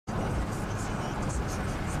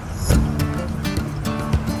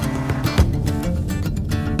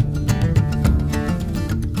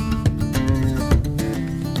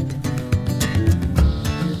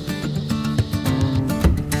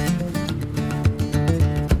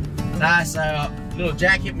Nah, so little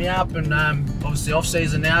Jack hit me up, and obviously off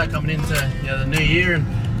season now, coming into the new year, and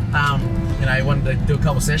he wanted to do a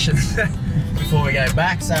couple sessions before we go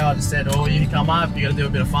back. So I just said, "Oh, you come up. You got to do a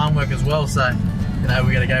bit of farm work as well." So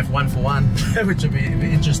we got to go for one, which will be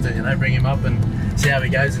interesting. Bring him up and see how he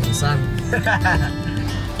goes in the sun.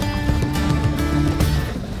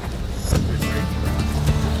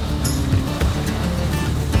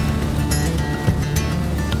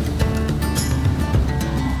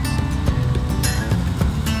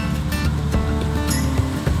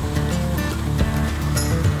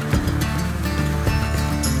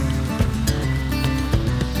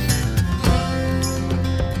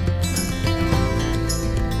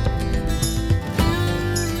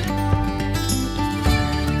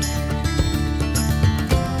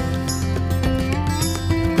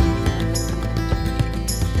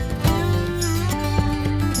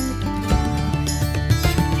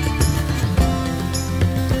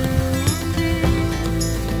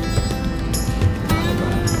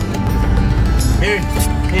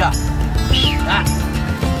 Here.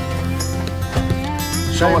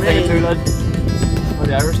 Show one thing or two, lad. What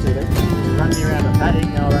the Irish do, then? Run me around the paddock,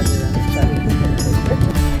 and I'll run you around the paddock.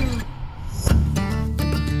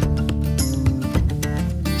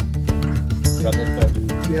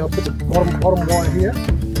 Yeah, I'll put the bottom wire here,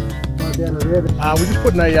 right down to there. We're just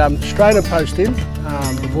putting a strainer post in.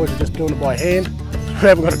 The boys are just doing it by hand. We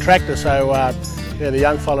haven't got a tractor, so the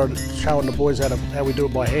young fella is showing the boys how we do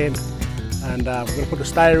it by hand. And we're going to put a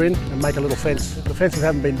stayer in and make a little fence. The fences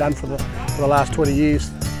haven't been done for the last 20 years.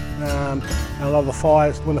 And a lot of the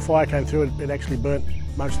fires, when the fire came through, it actually burnt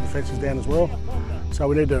most of the fences down as well. So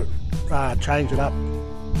we need to change it up.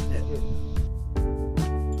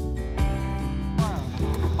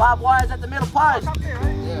 Barbed wires at the middle post.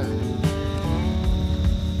 Yeah.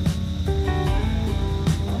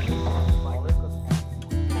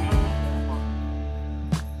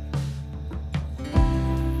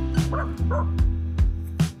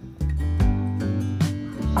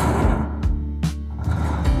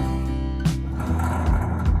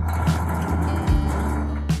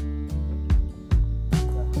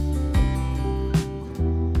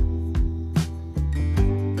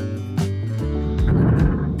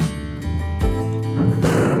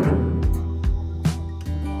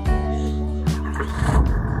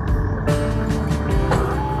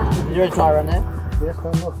 Is there a try run there? Yes,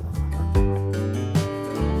 come look.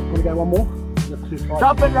 Want to go one more?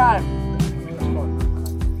 Drop it, run.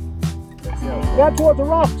 Go towards the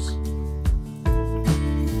rocks.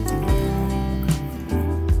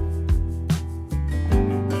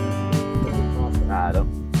 Nah, I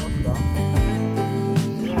don't.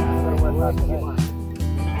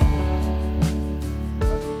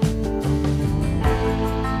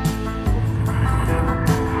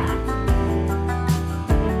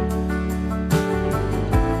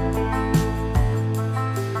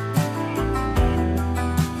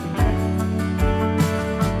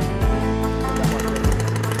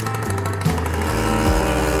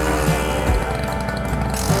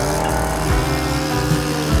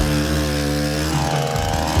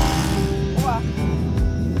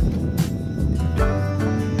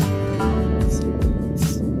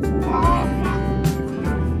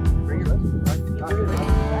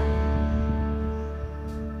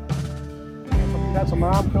 Some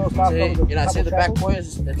arm curls, see the back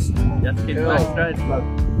boys? You have to keep it back straight.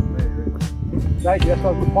 Jake, that's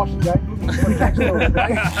what we posture, Jake. Jack's doing it,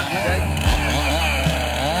 Jake.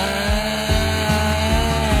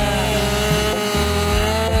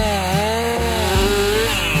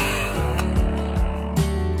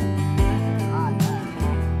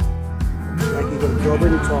 You've got a job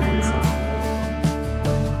any time on the sun.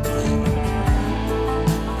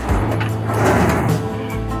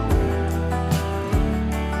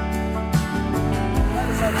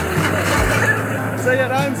 See you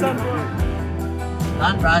at home, son.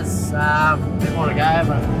 Done, Braz. A bit more to go,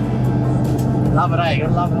 but love it, eh? You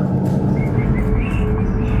gotta love it.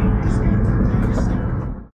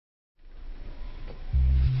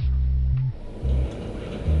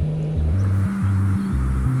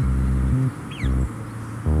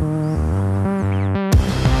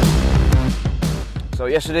 So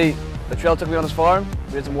yesterday, Latrell took me on his farm.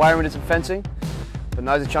 We did some wiring, we did some fencing, but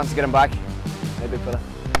now's the chance to get him back. Hey, big fella.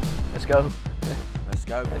 Let's go. Let's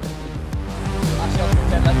go.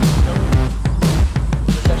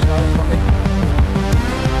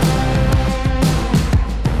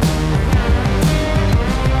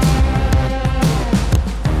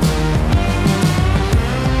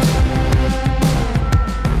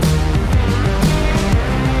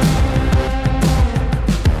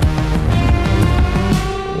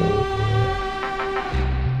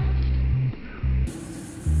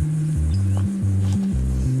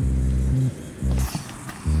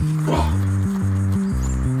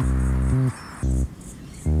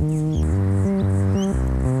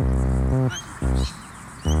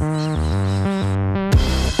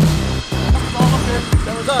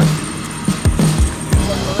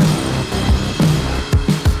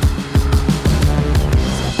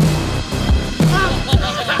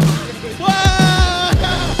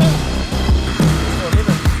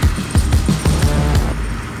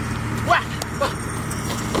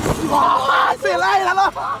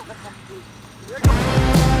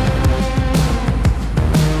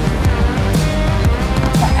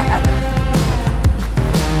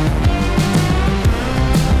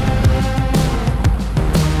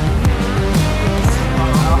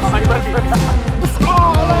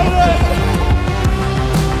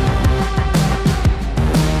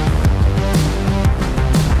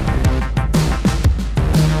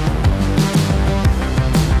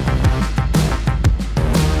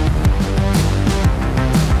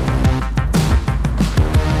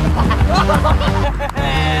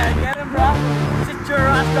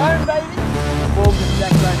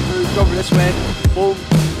 this way. Boom.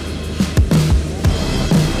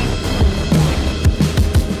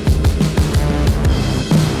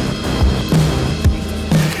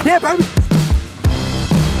 Yeah, baby!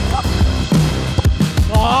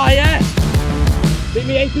 Oh, yes! Beat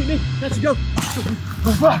me, beat me. Let's go.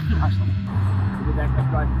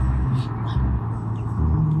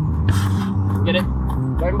 Get it.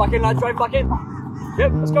 Drive him back in, lads. Drive him back in.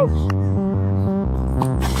 Yep, let's go.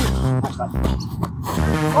 Nice, lad.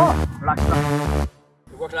 Oh, relax, lad.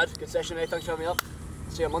 Good work, lad. Good session, mate. Thanks for having me up.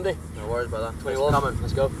 See you on Monday. No worries, brother. 21. Coming.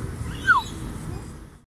 Let's go.